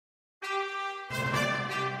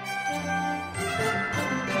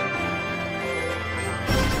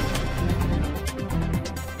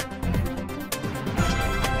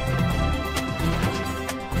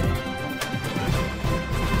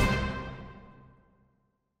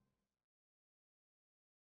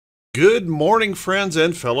Good morning, friends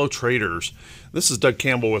and fellow traders. This is Doug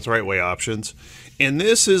Campbell with Right Way Options, and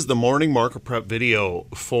this is the morning market prep video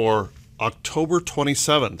for October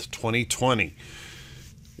 27th, 2020.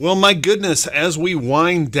 Well, my goodness, as we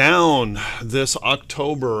wind down this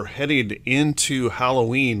October headed into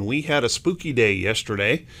Halloween, we had a spooky day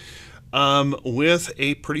yesterday with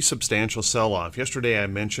a pretty substantial sell-off. Yesterday I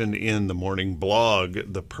mentioned in the morning blog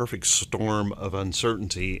the perfect storm of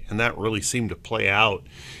uncertainty, and that really seemed to play out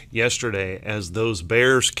yesterday as those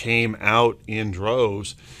bears came out in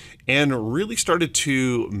droves and really started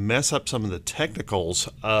to mess up some of the technicals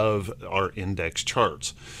of our index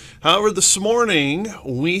charts. However, this morning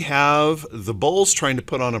we have the bulls trying to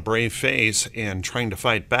put on a brave face and trying to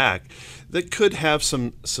fight back that could have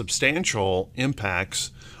some substantial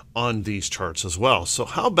impacts on these charts as well. So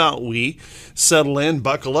how about we settle in,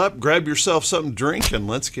 buckle up, grab yourself something to drink, and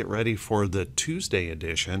let's get ready for the Tuesday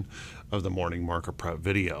edition of the morning market prep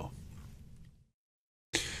video.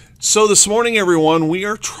 So this morning, everyone, we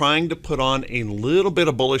are trying to put on a little bit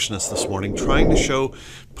of bullishness this morning, trying to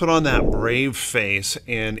put on that brave face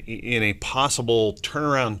and in a possible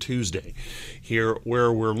turnaround Tuesday here,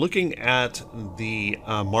 where we're looking at the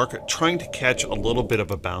market trying to catch a little bit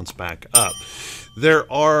of a bounce back up.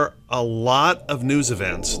 There are a lot of news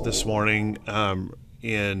events this morning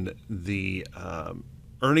in the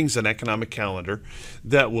earnings and economic calendar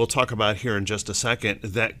that we'll talk about here in just a second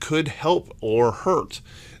that could help or hurt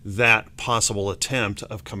that possible attempt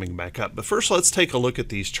of coming back up. But first, let's take a look at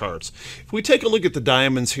these charts. If we take a look at the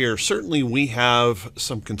diamonds here, certainly we have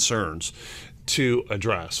some concerns to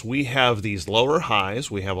address. We have these lower highs.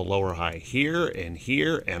 We have a lower high here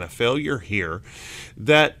and a failure here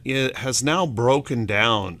that has now broken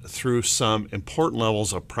down through some important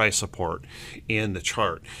levels of price support in the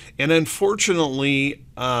chart. And unfortunately,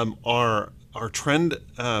 our trend,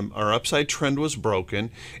 our upside trend was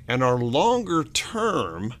broken, and our longer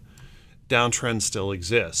term downtrend still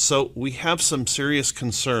exists. So we have some serious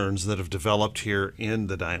concerns that have developed here in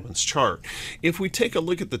the diamonds chart. If we take a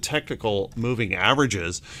look at the technical moving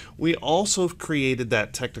averages, we also have created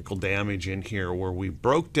that technical damage in here where we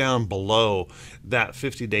broke down below that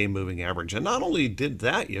 50-day moving average. And not only did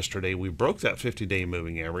that yesterday, we broke that 50-day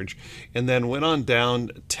moving average and then went on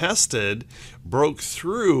down, tested, broke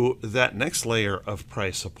through that next layer of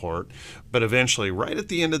price support, but eventually right at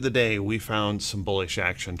the end of the day we found some bullish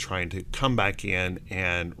action trying to come back in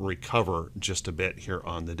and recover just a bit here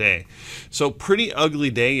on the day. So pretty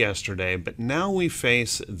ugly day yesterday, but now we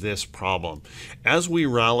face this problem. As we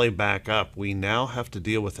rally back up, we now have to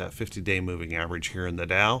deal with that 50-day moving average here in the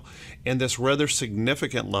Dow and this rather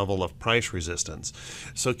significant level of price resistance.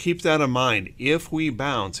 So keep that in mind. If we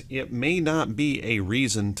bounce, it may not be a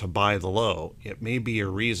reason to buy the low. It may be a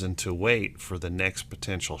reason to wait for the next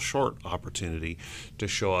potential short opportunity to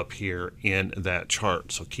show up here in that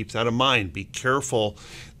chart. So keep that in mind. Be careful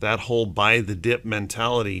that whole buy the dip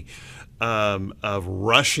mentality of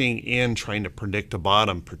rushing in trying to predict a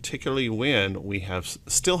bottom, particularly when we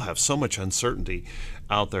still have so much uncertainty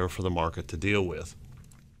out there for the market to deal with.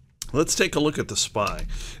 Let's take a look at the SPY.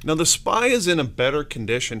 Now the SPY is in a better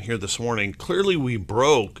condition here this morning. Clearly we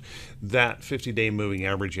broke that 50-day moving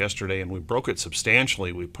average yesterday, and we broke it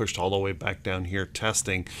substantially. We pushed all the way back down here,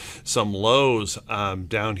 testing some lows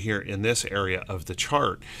down here in this area of the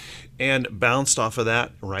chart, and bounced off of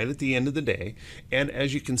that right at the end of the day. And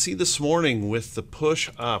as you can see this morning with the push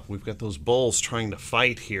up, we've got those bulls trying to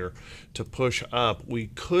fight here to push up. We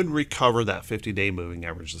could recover that 50-day moving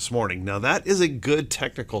average this morning. Now that is a good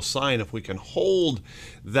technical sign if we can hold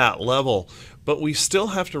that level, but we still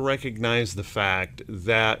have to recognize the fact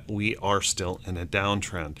that we are still in a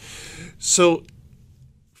downtrend. So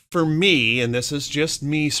for me, and this is just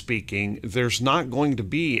me speaking, there's not going to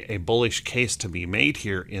be a bullish case to be made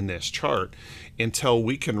here in this chart until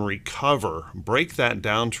we can recover, break that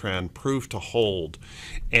downtrend, prove to hold,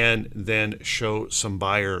 and then show some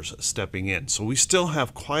buyers stepping in. So we still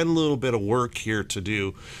have quite a little bit of work here to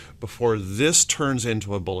do before this turns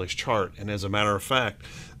into a bullish chart. And as a matter of fact,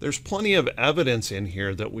 there's plenty of evidence in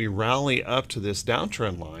here that we rally up to this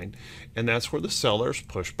downtrend line, and that's where the sellers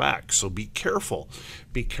push back. So be careful.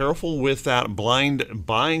 Be careful with that blind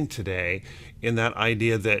buying today in that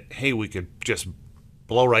idea that, hey, we could just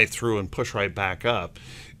blow right through and push right back up.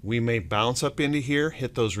 We may bounce up into here,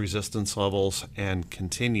 hit those resistance levels, and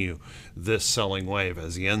continue this selling wave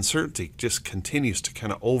as the uncertainty just continues to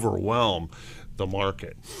kind of overwhelm the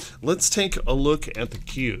market. Let's take a look at the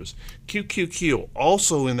Qs. QQQ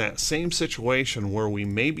also in that same situation where we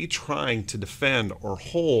may be trying to defend or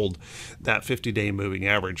hold that 50-day moving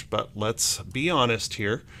average, but let's be honest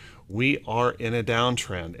here. We are in a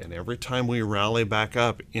downtrend, and every time we rally back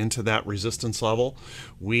up into that resistance level,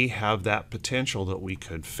 we have that potential that we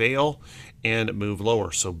could fail and move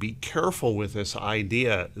lower. So be careful with this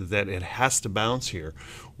idea that it has to bounce here.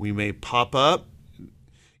 We may pop up,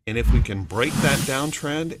 and if we can break that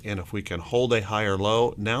downtrend, and if we can hold a higher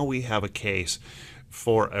low, now we have a case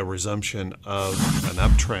for a resumption of an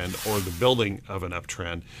uptrend or the building of an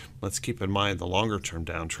uptrend. Let's keep in mind the longer term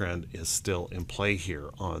downtrend is still in play here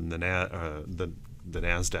on the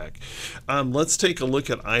NASDAQ. Let's take a look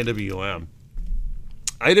at IWM.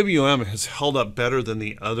 IWM has held up better than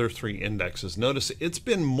the other three indexes. Notice it's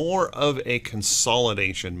been more of a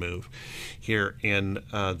consolidation move here in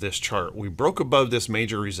this chart. We broke above this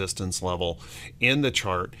major resistance level in the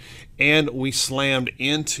chart, and we slammed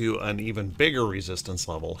into an even bigger resistance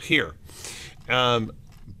level here.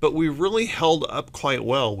 But we really held up quite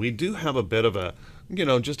well. We do have a bit of a,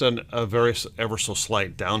 just a very ever so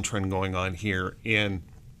slight downtrend going on here in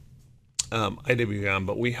IWM,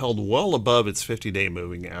 but we held well above its 50-day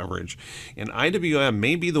moving average. And IWM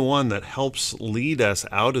may be the one that helps lead us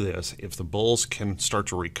out of this if the bulls can start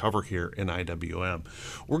to recover here in IWM.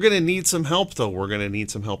 We're going to need some help, though. We're going to need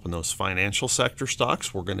some help in those financial sector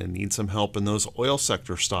stocks. We're going to need some help in those oil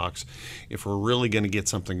sector stocks if we're really going to get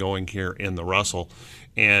something going here in the Russell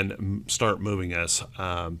and start moving us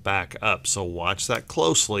back up. So watch that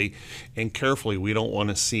closely and carefully. We don't want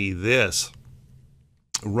to see this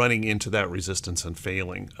running into that resistance and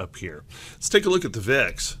failing up here. Let's take a look at the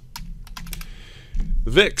VIX.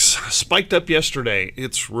 The VIX spiked up yesterday.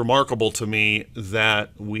 It's remarkable to me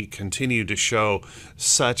that we continue to show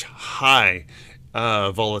such high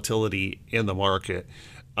volatility in the market.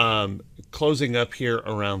 Closing up here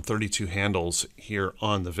around 32 handles here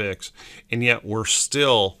on the VIX, and yet we're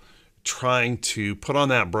still trying to put on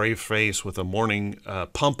that brave face with a morning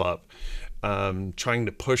pump up, trying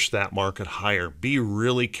to push that market higher. Be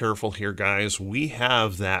really careful here, guys. We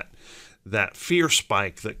have that fear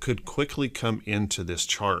spike that could quickly come into this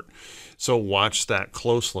chart. So watch that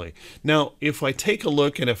closely. Now, if I take a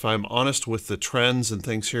look and if I'm honest with the trends and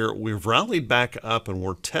things here, we've rallied back up and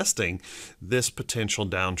we're testing this potential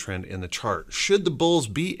downtrend in the chart. Should the bulls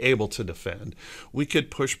be able to defend, we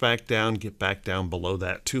could push back down, get back down below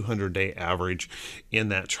that 200-day average in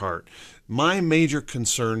that chart. My major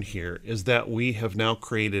concern here is that we have now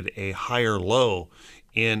created a higher low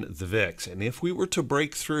in the VIX. And if we were to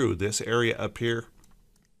break through this area up here,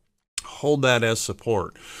 hold that as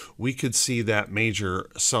support, we could see that major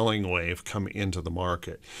selling wave come into the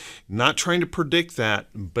market. Not trying to predict that,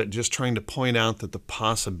 but just trying to point out that the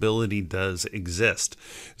possibility does exist.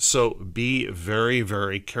 So be very,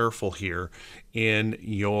 very careful here in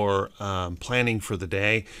your planning for the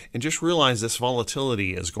day, and just realize this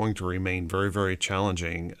volatility is going to remain very, very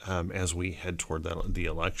challenging as we head toward the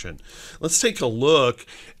election. Let's take a look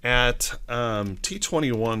at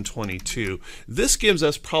T2122. This gives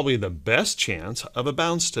us probably the best chance of a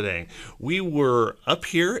bounce today. We were up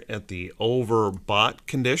here at the overbought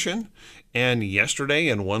condition, and yesterday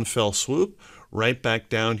in one fell swoop, right back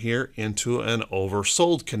down here into an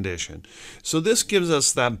oversold condition. So this gives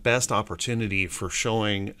us that best opportunity for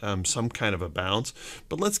showing some kind of a bounce.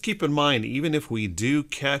 But let's keep in mind, even if we do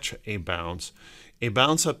catch a bounce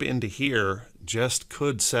up into here just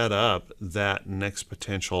could set up that next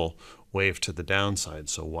potential wave to the downside.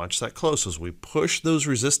 So watch that close as we push those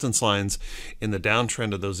resistance lines in the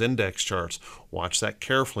downtrend of those index charts. Watch that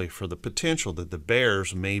carefully for the potential that the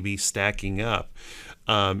bears may be stacking up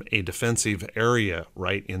a defensive area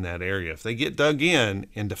right in that area. If they get dug in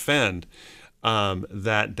and defend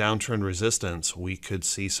that downtrend resistance, we could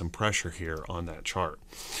see some pressure here on that chart.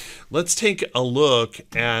 Let's take a look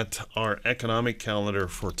at our economic calendar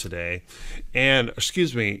for today. And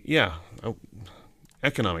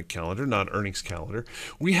economic calendar, not earnings calendar.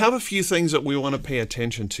 We have a few things that we want to pay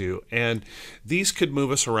attention to, and these could move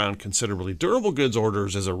us around considerably. Durable goods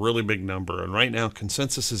orders is a really big number, and right now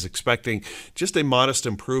consensus is expecting just a modest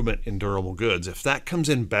improvement in durable goods. If that comes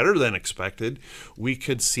in better than expected, we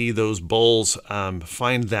could see those bulls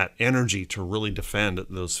find that energy to really defend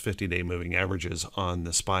those 50-day moving averages on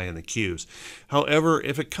the SPY and the Qs. However,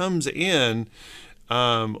 if it comes in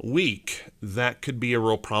weak, that could be a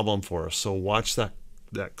real problem for us. So watch that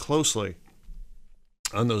closely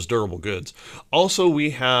on those durable goods. Also, we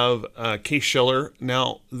have Case-Shiller.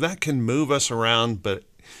 Now, that can move us around, but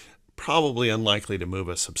probably unlikely to move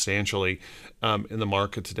us substantially in the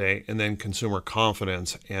market today. And then consumer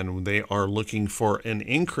confidence, and they are looking for an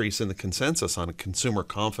increase in the consensus on consumer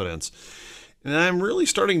confidence. And I'm really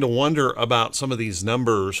starting to wonder about some of these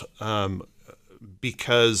numbers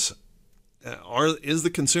because is the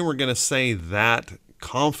consumer going to stay that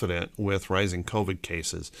confident with rising COVID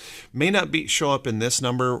cases. May not show up in this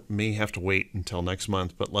number, may have to wait until next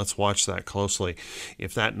month, but let's watch that closely.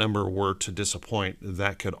 If that number were to disappoint,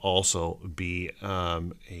 that could also be a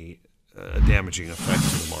damaging effect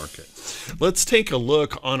to the market. Let's take a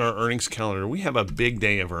look on our earnings calendar. We have a big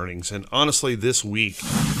day of earnings, and honestly, this week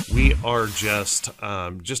we are just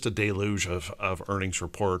a deluge of earnings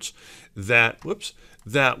reports that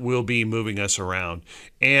will be moving us around.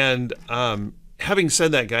 And having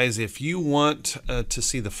said that, guys, if you want to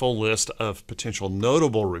see the full list of potential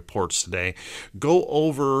notable reports today, go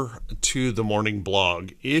over to the morning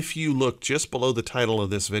blog. If you look just below the title of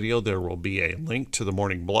this video, there will be a link to the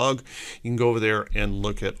morning blog. You can go over there and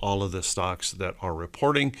look at all of the stocks that are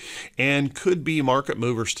reporting and could be market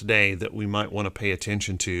movers today that we might want to pay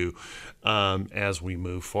attention to as we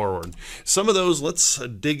move forward. Some of those, let's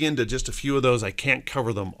dig into just a few of those. I can't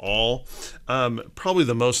cover them all. Probably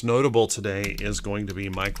the most notable today is going to be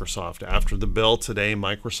Microsoft. After the bell today,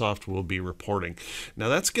 Microsoft will be reporting. Now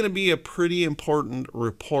that's going to be a pretty important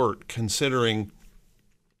report considering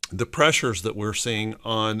the pressures that we're seeing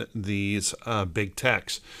on these big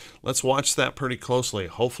techs. Let's watch that pretty closely.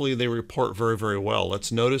 Hopefully they report very, very well.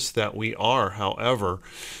 Let's notice that we are, however,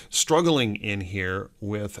 struggling in here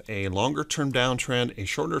with a longer-term downtrend, a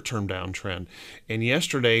shorter-term downtrend. And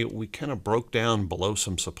yesterday we kind of broke down below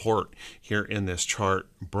some support here in this chart,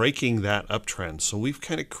 breaking that uptrend. So we've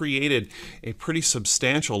kind of created a pretty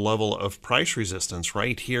substantial level of price resistance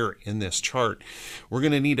right here in this chart. We're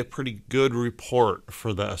going to need a pretty good report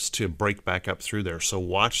for us to break back up through there. So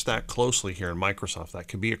watch that closely here in Microsoft. That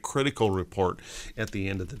could be a critical report at the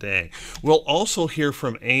end of the day. We'll also hear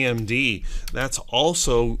from AMD. That's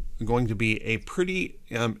also going to be a pretty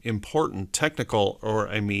important technical, or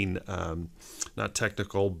not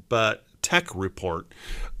technical, but tech report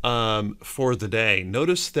for the day.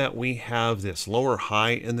 Notice that we have this lower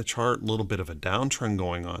high in the chart, a little bit of a downtrend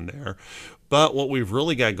going on there. But what we've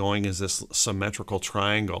really got going is this symmetrical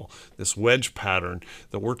triangle, this wedge pattern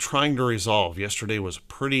that we're trying to resolve. Yesterday was a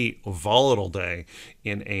pretty volatile day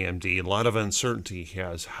in AMD. A lot of uncertainty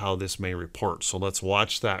as how this may report. So let's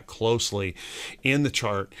watch that closely in the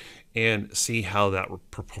chart and see how that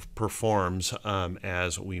performs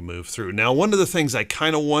as we move through. Now, one of the things I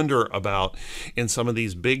kind of wonder about in some of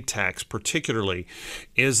these big techs particularly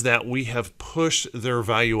is that we have pushed their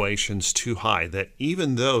valuations too high, that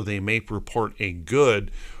even though they may report a good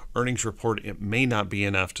earnings report, it may not be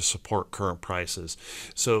enough to support current prices.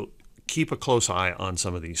 So keep a close eye on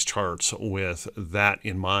some of these charts with that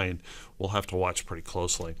in mind. We'll have to watch pretty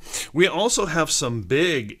closely. We also have some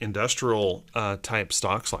big industrial type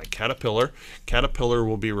stocks like Caterpillar. Caterpillar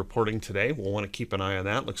will be reporting today. We'll want to keep an eye on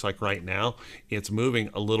that. Looks like right now it's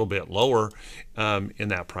moving a little bit lower in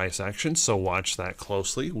that price action, so watch that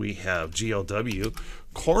closely. We have GLW.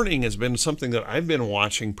 Corning has been something that I've been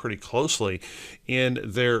watching pretty closely in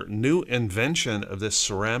their new invention of this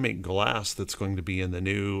ceramic glass that's going to be in the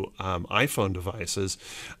new iPhone devices.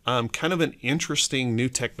 Kind of an interesting new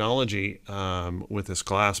technology with this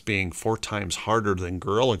glass being 4 times harder than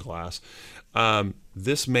Gorilla Glass.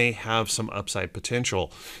 This may have some upside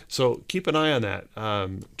potential. So keep an eye on that.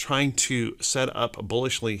 Trying to set up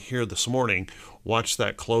bullishly here this morning. Watch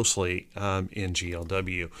that closely in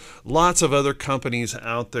GLW. Lots of other companies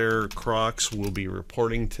out there. Crocs will be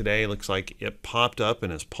reporting today. Looks like it popped up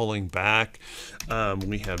and is pulling back.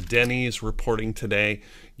 We have Denny's reporting today.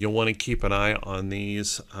 You'll want to keep an eye on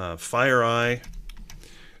these. FireEye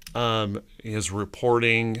is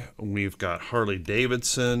reporting. We've got Harley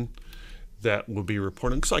Davidson that will be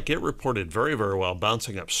reporting. Looks like it reported very, very well,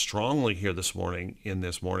 bouncing up strongly here this morning in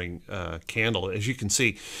this morning candle. As you can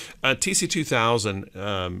see,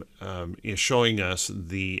 TC2000 is showing us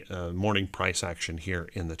the morning price action here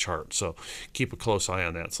in the chart. So keep a close eye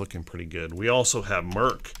on that. It's looking pretty good. We also have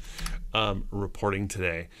Merck reporting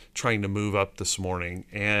today, trying to move up this morning,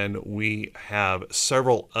 and we have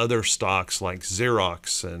several other stocks like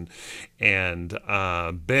Xerox and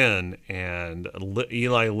Ben and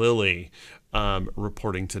Eli Lilly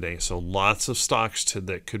reporting today. So lots of stocks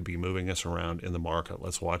that could be moving us around in the market.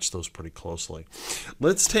 Let's watch those pretty closely.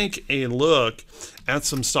 Let's take a look at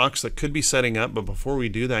some stocks that could be setting up. But before we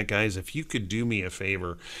do that, guys, if you could do me a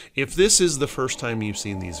favor, if this is the first time you've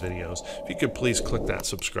seen these videos, if you could please click that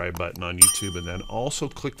subscribe button on YouTube and then also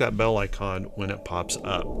click that bell icon when it pops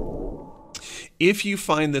up. If you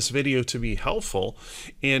find this video to be helpful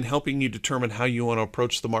in helping you determine how you want to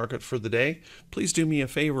approach the market for the day, please do me a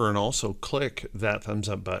favor and also click that thumbs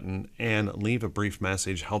up button and leave a brief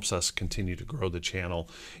message. Helps us continue to grow the channel.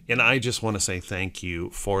 And I just want to say thank you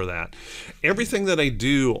for that. Everything that I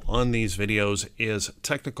do on these videos is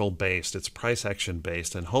technical based. It's price action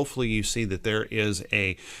based. And hopefully you see that there is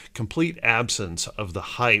a complete absence of the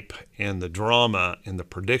hype and the drama and the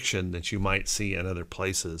prediction that you might see in other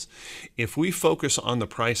places. If we focus on the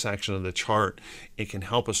price action of the chart, it can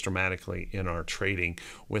help us dramatically in our trading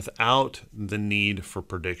without the need for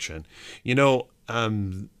prediction. You know,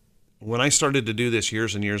 when I started to do this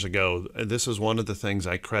years and years ago, this is one of the things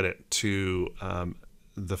I credit to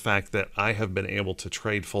the fact that I have been able to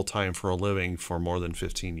trade full-time for a living for more than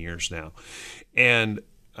 15 years now. And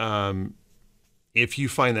if you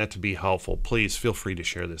find that to be helpful, please feel free to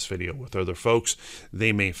share this video with other folks.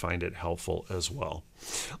 They may find it helpful as well.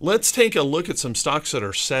 Let's take a look at some stocks that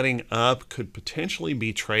are setting up, could potentially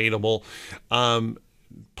be tradable.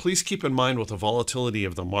 Please keep in mind with the volatility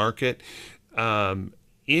of the market,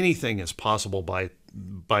 anything is possible by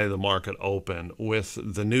the market open. With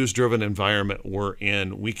the news-driven environment we're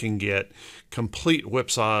in, we can get complete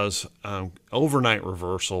whipsaws, overnight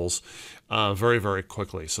reversals very, very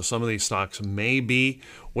quickly. So some of these stocks may be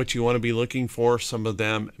what you want to be looking for. Some of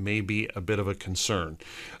them may be a bit of a concern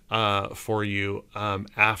for you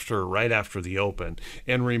right after the open.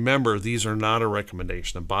 And remember, these are not a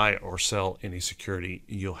recommendation to buy or sell any security.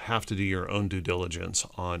 You'll have to do your own due diligence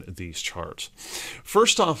on these charts.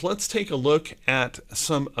 First off, let's take a look at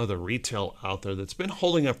some of the retail out there that's been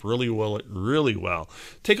holding up really well.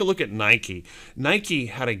 Take a look at Nike. Nike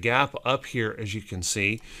had a gap up here, as you can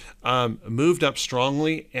see, moved up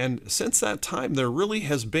strongly, and since that time there really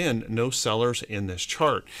has been no sellers in this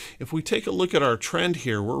chart. If we take a look at our trend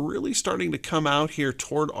here, we're really starting to come out here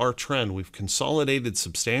toward our trend. We've consolidated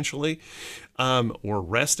substantially. We're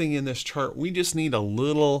resting in this chart. We just need a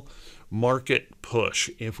little market push.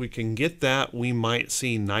 If we can get that, we might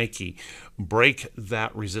see Nike break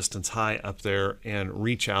that resistance high up there and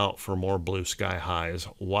reach out for more blue sky highs.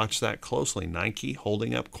 Watch that closely. Nike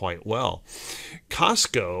holding up quite well.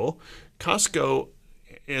 Costco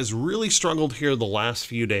has really struggled here the last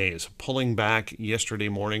few days. Pulling back yesterday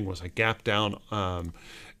morning was a gap down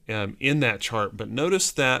in that chart, but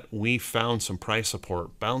notice that we found some price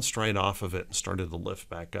support, bounced right off of it and started to lift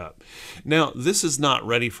back up. Now, this is not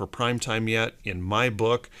ready for prime time yet in my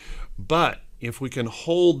book, but if we can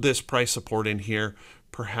hold this price support in here,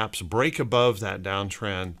 perhaps break above that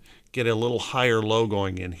downtrend, get a little higher low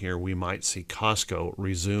going in here, we might see Costco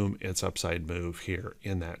resume its upside move here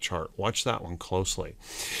in that chart. Watch that one closely.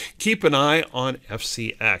 Keep an eye on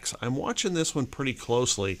FCX. I'm watching this one pretty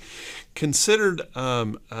closely. Considered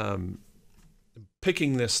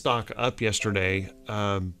picking this stock up yesterday,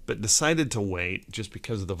 but decided to wait just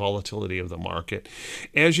because of the volatility of the market.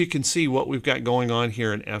 As you can see, what we've got going on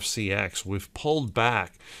here in FCX, we've pulled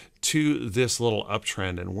back to this little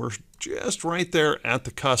uptrend, and we're just right there at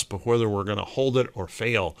the cusp of whether we're going to hold it or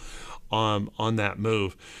fail on that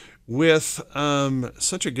move. With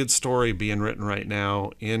such a good story being written right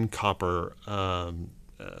now in copper,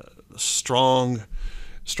 strong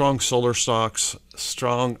solar stocks,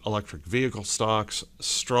 strong electric vehicle stocks,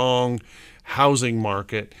 strong housing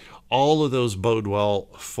market, all of those bode well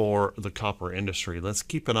for the copper industry. Let's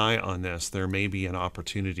keep an eye on this. There may be an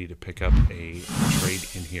opportunity to pick up a trade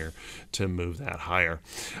in here to move that higher.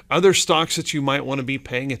 Other stocks that you might want to be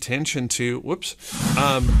paying attention to,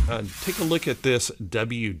 take a look at this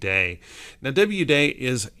W-Day. Now, W-Day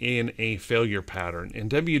is in a failure pattern, and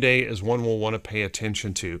W-Day is one we'll want to pay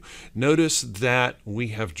attention to. Notice that we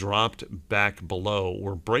have dropped back below.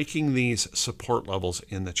 We're breaking these support levels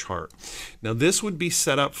in the chart. Now, this would be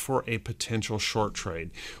set up for a potential short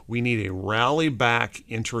trade. We need a rally back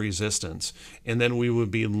into resistance, and then we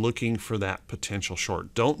would be looking for that potential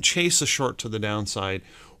short. Don't chase a short to the downside.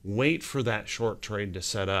 Wait for that short trade to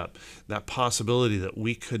set up. That possibility that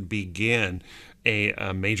we could begin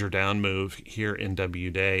a major down move here in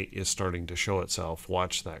W-Day is starting to show itself.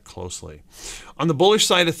 Watch that closely. On the bullish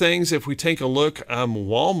side of things, if we take a look,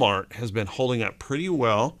 Walmart has been holding up pretty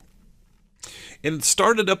well. It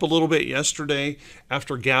started up a little bit yesterday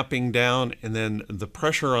after gapping down, and then the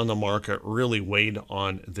pressure on the market really weighed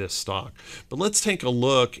on this stock. But let's take a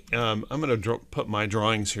look. I'm going to put my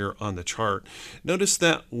drawings here on the chart. Notice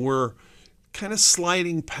that we're kind of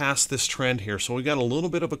sliding past this trend here. So we got a little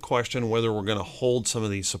bit of a question whether we're going to hold some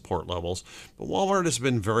of these support levels. But Walmart has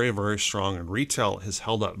been very, very strong, and retail has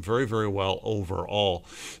held up very, very well overall.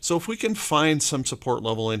 So if we can find some support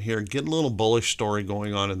level in here, get a little bullish story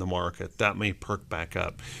going on in the market, that may perk back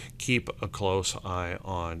up. Keep a close eye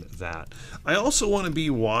on that. I also want to be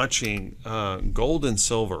watching gold and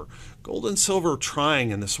silver. Gold and silver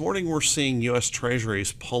trying, and this morning we're seeing U.S.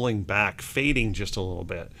 Treasuries pulling back, fading just a little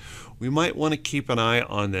bit. We might want to keep an eye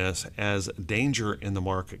on this as danger in the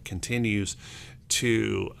market continues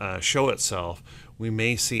to show itself. We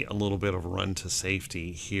may see a little bit of a run to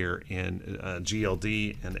safety here in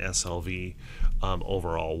GLD and SLV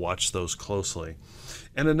overall. Watch those closely.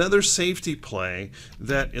 And another safety play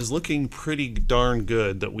that is looking pretty darn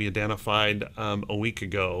good that we identified a week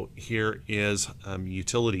ago here is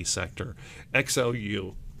utility sector,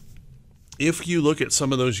 XLU. If you look at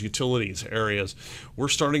some of those utilities areas, we're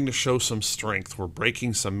starting to show some strength. We're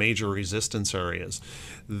breaking some major resistance areas.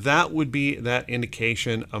 That would be that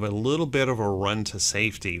indication of a little bit of a run to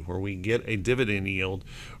safety where we get a dividend yield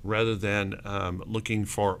rather than looking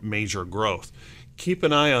for major growth. Keep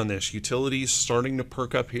an eye on this. Utilities starting to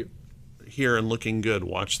perk up here and looking good.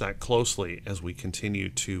 Watch that closely as we continue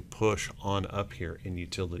to push on up here in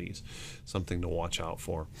utilities. Something to watch out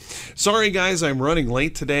for. Sorry guys, I'm running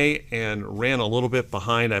late today and ran a little bit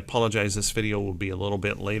behind. I apologize. This video will be a little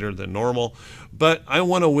bit later than normal, but I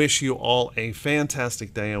want to wish you all a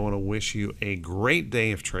fantastic day. I want to wish you a great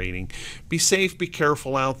day of trading. Be safe, be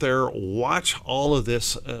careful out there. Watch all of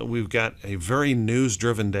this. We've got a very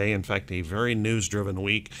news-driven day. In fact, a very news-driven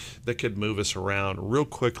week that could move us around real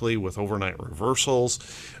quickly with overnight reversals.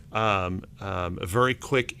 Very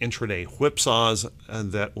quick intraday whipsaws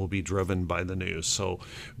that will be driven by the news. So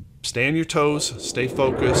stay on your toes, stay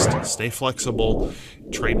focused, stay flexible,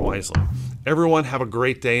 trade wisely. Everyone have a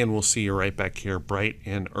great day, and we'll see you right back here bright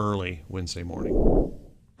and early Wednesday morning.